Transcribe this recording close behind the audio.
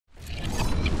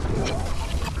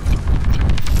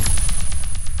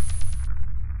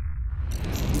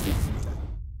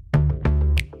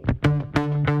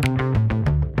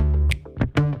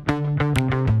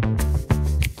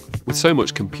With so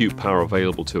much compute power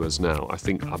available to us now, I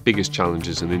think our biggest challenge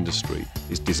as an industry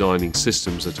is designing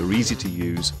systems that are easy to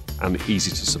use and easy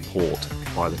to support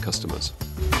by the customers.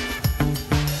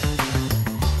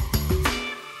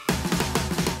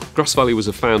 Grass Valley was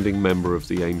a founding member of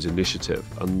the EMC initiative,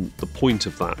 and the point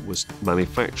of that was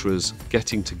manufacturers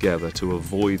getting together to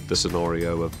avoid the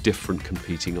scenario of different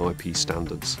competing IP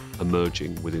standards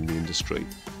emerging within the industry.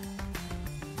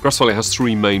 Grass Valley has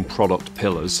three main product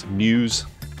pillars: news,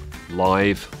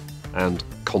 live, and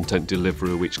content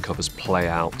delivery, which covers play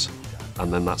out,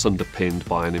 and then that's underpinned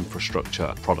by an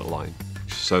infrastructure product line.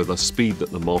 So the speed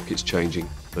that the market's changing,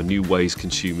 the new ways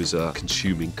consumers are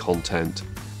consuming content,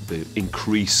 the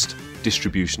increased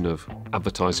distribution of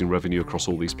advertising revenue across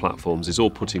all these platforms is all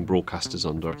putting broadcasters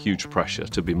under huge pressure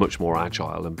to be much more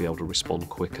agile and be able to respond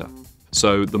quicker.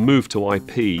 So the move to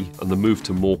IP and the move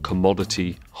to more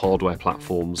commodity hardware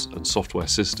platforms and software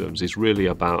systems is really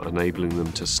about enabling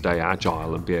them to stay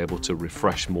agile and be able to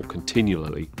refresh more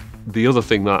continually. The other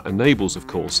thing that enables, of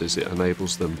course, is it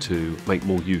enables them to make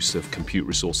more use of compute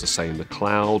resources, say in the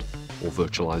cloud or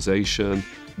virtualization.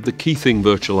 The key thing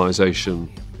virtualization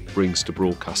brings to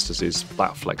broadcasters is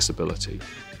that flexibility.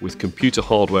 With computer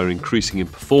hardware increasing in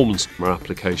performance, our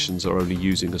applications are only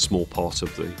using a small part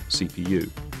of the CPU.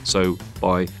 So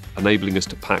by enabling us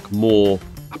to pack more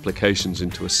applications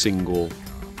into a single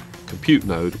compute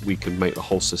node, we can make the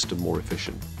whole system more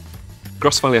efficient.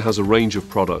 Grass Valley has a range of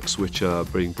products which are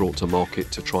being brought to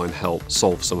market to try and help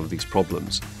solve some of these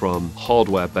problems, from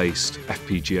hardware-based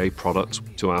FPGA products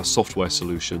to our software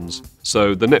solutions.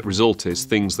 So the net result is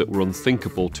things that were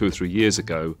unthinkable 2 or 3 years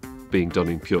ago being done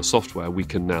in pure software, we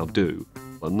can now do.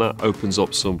 And that opens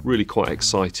up some really quite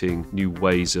exciting new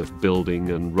ways of building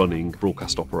and running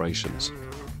broadcast operations.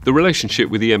 The relationship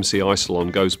with EMC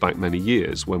Isilon goes back many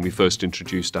years when we first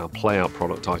introduced our playout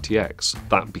product ITX.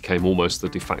 That became almost the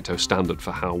de facto standard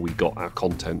for how we got our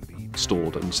content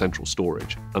stored in central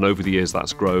storage. And over the years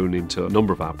that's grown into a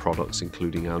number of our products,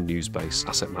 including our news-based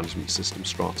asset management system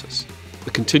Stratus.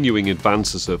 The continuing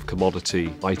advances of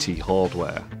commodity IT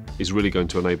hardware is really going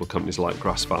to enable companies like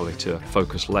Grass Valley to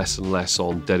focus less and less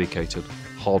on dedicated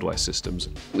hardware systems.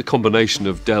 The combination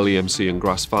of Dell EMC and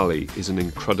Grass Valley is an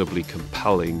incredibly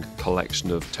compelling collection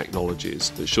of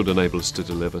technologies that should enable us to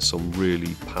deliver some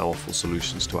really powerful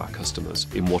solutions to our customers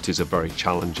in what is a very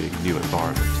challenging new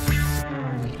environment.